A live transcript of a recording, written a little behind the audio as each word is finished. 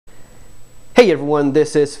Hey everyone,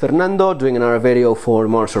 this is Fernando doing another video for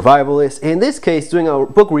Modern Survivalist. In this case, doing a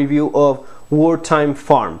book review of Wartime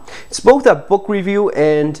Farm. It's both a book review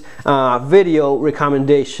and video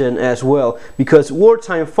recommendation as well, because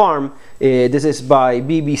Wartime Farm, this is by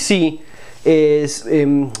BBC, is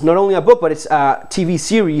not only a book, but it's a TV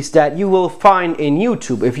series that you will find in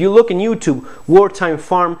YouTube. If you look in YouTube, Wartime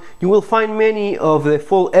Farm, you will find many of the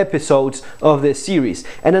full episodes of this series.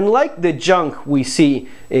 And unlike the junk we see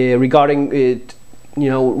regarding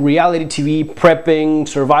reality TV, prepping,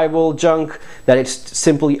 survival junk, that it's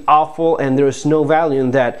simply awful and there's no value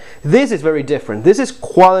in that, this is very different. This is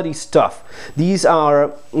quality stuff. These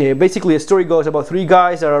are basically, the story goes about three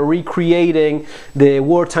guys that are recreating the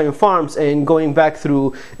wartime farms and going back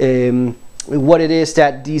through what it is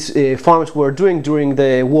that these farms were doing during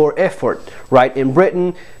the war effort, right? In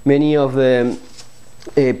Britain, many of the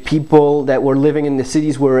people that were living in the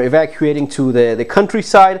cities were evacuating to the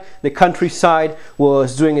countryside. The countryside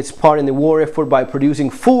was doing its part in the war effort by producing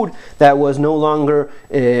food that was no longer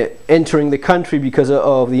entering the country because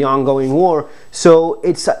of the ongoing war. So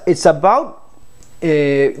it's about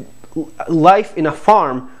life in a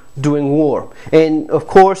farm during war, and of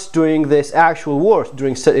course during this actual war,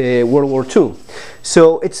 during World War II.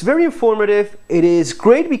 So it's very informative. It is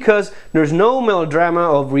great because there's no melodrama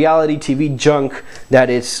of reality TV junk that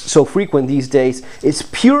is so frequent these days. It's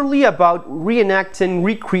purely about reenacting,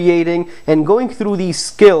 recreating, and going through these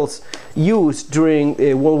skills used during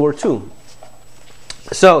World War II.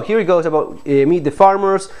 So here it goes about Meet the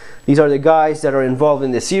Farmers. These are the guys that are involved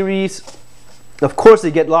in the series. Of course, they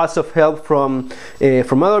get lots of help from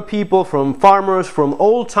other people, from farmers, from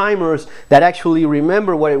old-timers that actually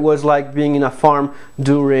remember what it was like being in a farm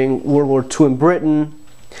during World War II in Britain.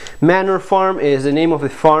 Manor Farm is the name of the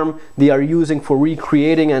farm they are using for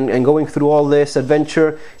recreating and going through all this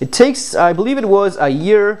adventure. It takes, I believe it was a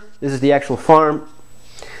year. This is the actual farm.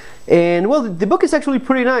 And well, the book is actually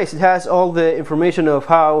pretty nice. It has all the information of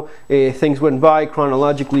how things went by,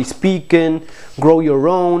 chronologically speaking, grow your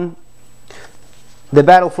own, the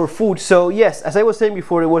battle for food. So yes, as I was saying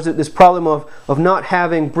before, there was this problem of not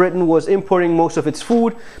having, Britain was importing most of its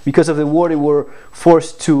food. Because of the war, they were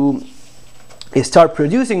forced to start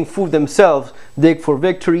producing food themselves, dig for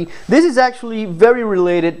victory. This is actually very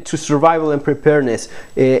related to survival and preparedness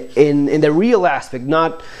in the real aspect,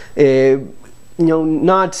 not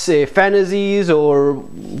not fantasies or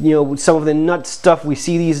some of the nut stuff we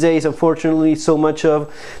see these days, unfortunately, so much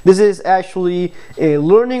of. This is actually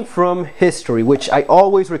learning from history, which I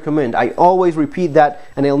always recommend. I always repeat that,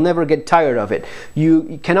 and I'll never get tired of it.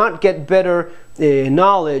 You cannot get better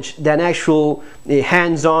knowledge than actual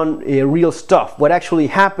hands-on real stuff, what actually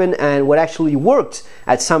happened and what actually worked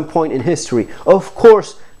at some point in history. Of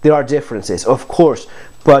course there are differences, of course,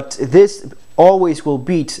 but this always will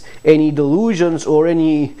beat any delusions or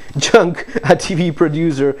any junk a TV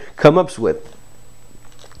producer comes up with.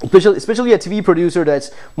 Especially a TV producer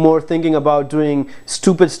that's more thinking about doing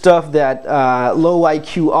stupid stuff that low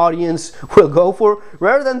IQ audience will go for,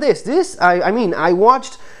 rather than this. I mean, I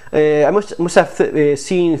watched, I must have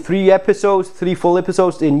seen three full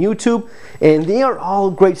episodes in YouTube, and they are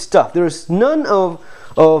all great stuff. There's none of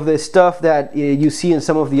the stuff that you see in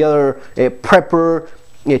some of the other prepper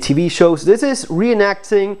TV shows. This is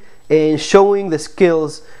reenacting and showing the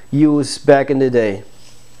skills used back in the day,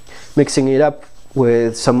 mixing it up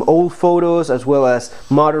with some old photos as well as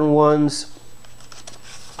modern ones.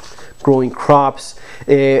 Growing crops.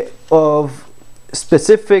 Of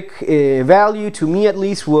specific value to me, at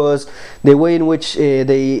least, was the way in which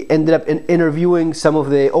they ended up interviewing some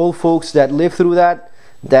of the old folks that lived through that.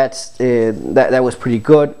 That was pretty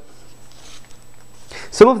good.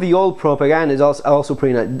 Some of the old propaganda is also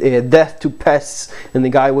pretty nice. Death to pests, and the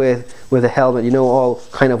guy with the helmet, all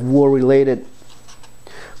kind of war related.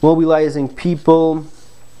 Mobilizing people.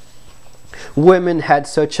 Women had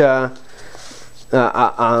such a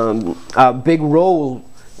big role,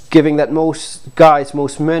 given that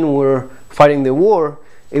most men were fighting the war.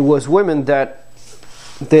 It was women that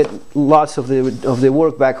did lots of the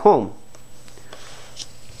work back home.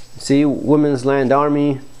 See, Women's Land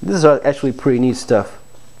Army. This is actually pretty neat stuff.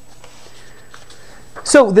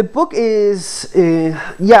 So the book is,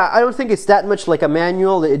 I don't think it's that much like a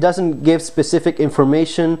manual. It doesn't give specific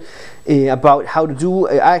information about how to do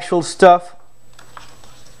actual stuff.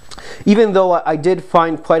 Even though I did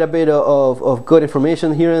find quite a bit of good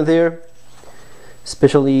information here and there,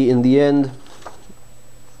 especially in the end.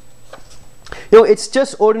 It's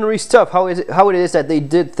just ordinary stuff, how it is that they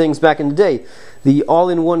did things back in the day. The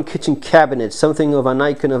all-in-one kitchen cabinet, something of an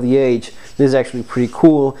icon of the age. This is actually pretty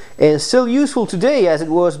cool and still useful today as it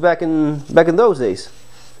was back in those days.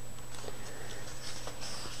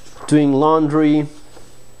 doing laundry.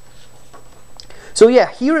 So yeah,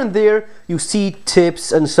 here and there you see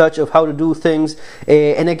tips and such of how to do things,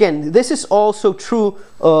 and again, this is also true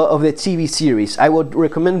of the TV series. I would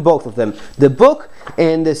recommend both of them, the book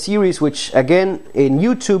and the series, which again in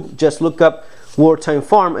YouTube, just look up Wartime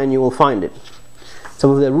Farm and you will find it.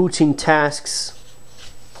 Some of the routine tasks,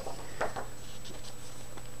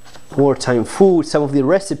 wartime food, some of the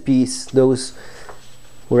recipes, those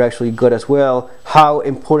were actually good as well. How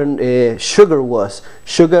important sugar was.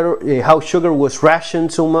 How sugar was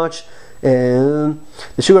rationed so much. The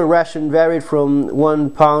sugar ration varied from 1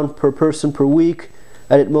 pound per person per week,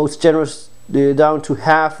 at its most generous down to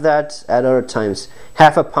half that at other times.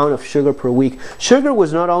 Half a pound of sugar per week. Sugar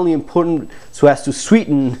was not only important so as to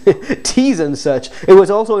sweeten teas and such, it was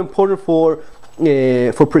also important for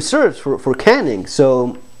preserves, for canning.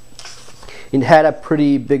 So it had a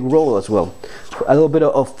pretty big role as well. A little bit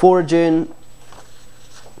of foraging.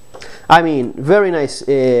 I mean, very nice,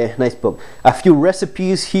 nice book. A few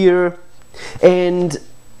recipes here, and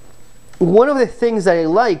one of the things that I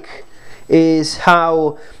like is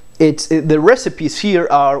how the recipes here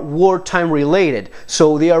are wartime related.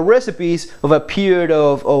 So they are recipes of a period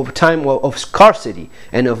of time of scarcity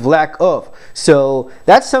and of lack of. So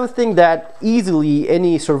that's something that easily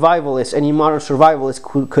any survivalist, any modern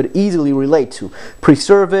survivalist could easily relate to.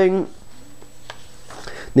 Preserving,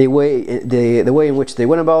 the way in which they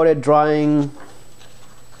went about it, drying,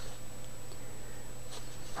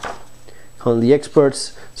 on the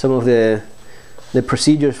experts, some of the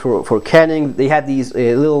procedures for canning. They had these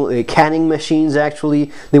little canning machines.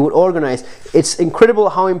 Actually, they would organize. It's incredible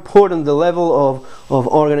how important the level of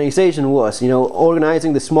organization was, you know,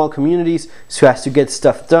 organizing the small communities so as to get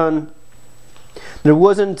stuff done. There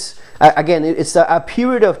wasn't, again, it's a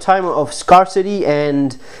period of time of scarcity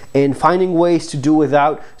and finding ways to do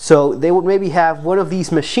without. So they would maybe have one of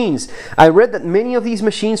these machines. I read that many of these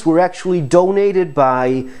machines were actually donated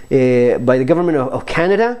by the government of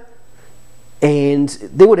Canada, and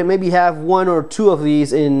they would maybe have 1 or 2 of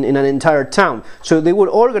these in an entire town. So they would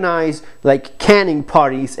organize like canning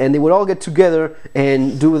parties, and they would all get together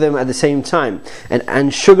and do them at the same time.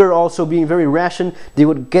 And sugar also being very rationed, they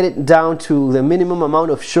would get it down to the minimum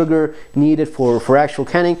amount of sugar needed for actual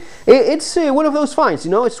canning. It's one of those finds,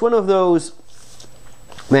 you know. It's one of those,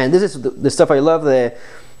 man, this is the stuff I love.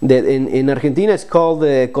 In Argentina it's called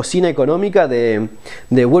the cocina económica,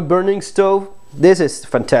 the wood burning stove. This is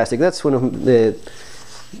fantastic. That's one of the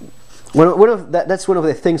that's one of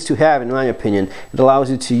the things to have, in my opinion. It allows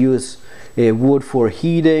you to use wood for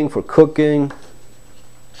heating, for cooking.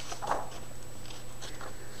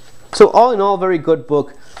 So all in all, very good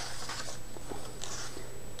book.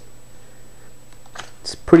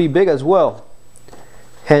 It's pretty big as well.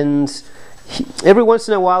 Hence, every once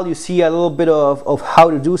in a while you see a little bit of how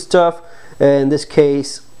to do stuff. In this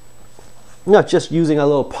case, not just using a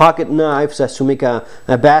little pocket knife so as to make a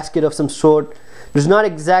basket of some sort. There's not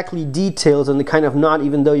exactly details on the kind of knot,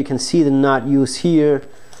 even though you can see the knot used here.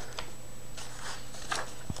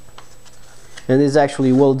 And this is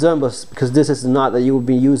actually well done, but because this is the knot that you would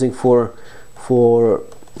be using for you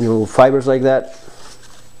know, fibers like that.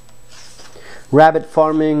 Rabbit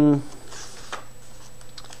farming,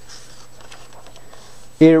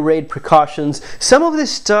 air raid precautions. Some of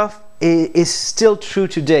this stuff is still true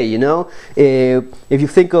today, you know. If you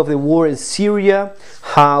think of the war in Syria,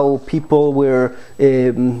 how people were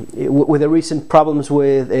with the recent problems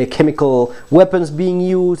with chemical weapons being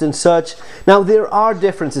used and such. Now there are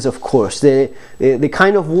differences, of course. The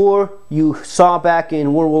kind of war you saw back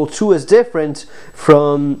in World War II is different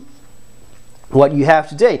from what you have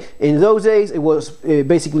today. In those days it was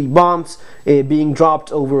basically bombs being dropped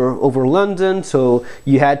over London, so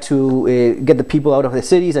you had to get the people out of the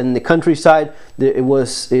cities, and in the countryside it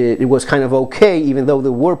was kind of okay, even though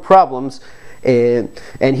there were problems. And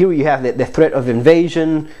here you have the threat of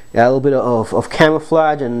invasion, a little bit of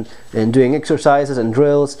camouflage and doing exercises and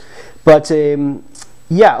drills. But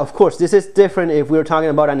yeah, of course, this is different if we're talking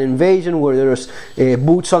about an invasion where there's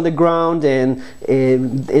boots on the ground, and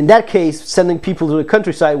in that case, sending people to the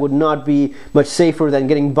countryside would not be much safer than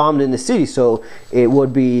getting bombed in the city. So it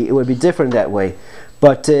would be different that way.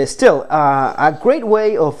 But still, a great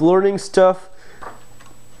way of learning stuff,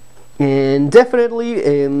 and definitely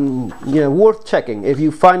you know, worth checking. If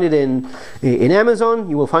you find it in Amazon,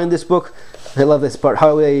 you will find this book. I love this part,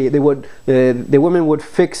 how the women would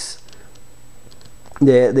fix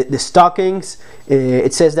the stockings.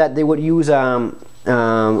 It says that they would use a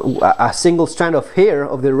single strand of hair,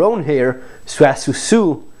 of their own hair, so as to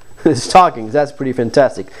sew the stockings. That's pretty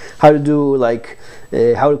fantastic. How to do, like,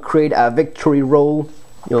 how to create a victory roll.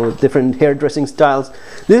 you know, different hairdressing styles.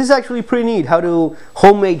 This is actually pretty neat, how to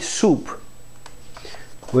homemade soup,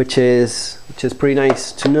 which is pretty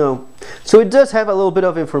nice to know. So it does have a little bit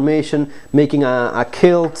of information, making a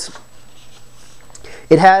kilt.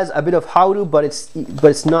 It has a bit of how to, but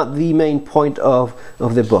it's not the main point of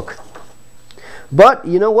the book. But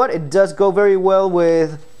you know what? It does go very well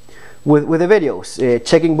with the videos.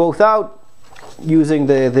 Checking both out, using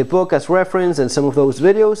the book as reference and some of those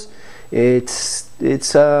videos. Yeah,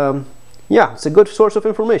 it's a good source of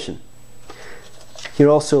information. Here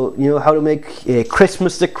also, you know, how to make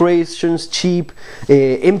Christmas decorations cheap,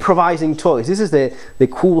 improvising toys. This is the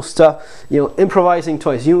cool stuff. You know, improvising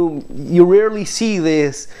toys. You rarely see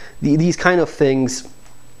these kind of things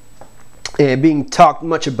being talked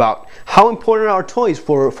much about. How important are toys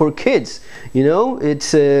for kids? You know,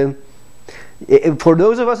 it's for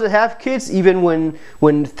those of us that have kids, even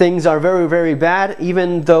when things are very, very bad,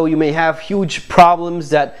 even though you may have huge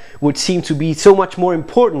problems that would seem to be so much more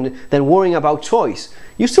important than worrying about toys,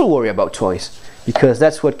 you still worry about toys, because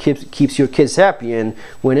that's what keeps your kids happy. And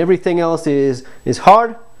when everything else is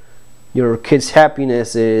hard, your kids'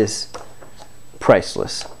 happiness is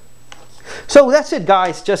priceless. So that's it,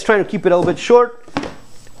 guys. Just trying to keep it a little bit short.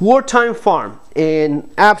 Wartime Farm, and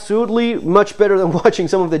absolutely much better than watching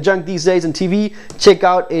some of the junk these days on TV. Check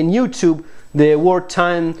out in YouTube the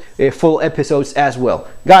Wartime full episodes as well.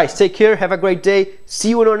 Guys, take care, have a great day, see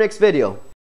you in our next video.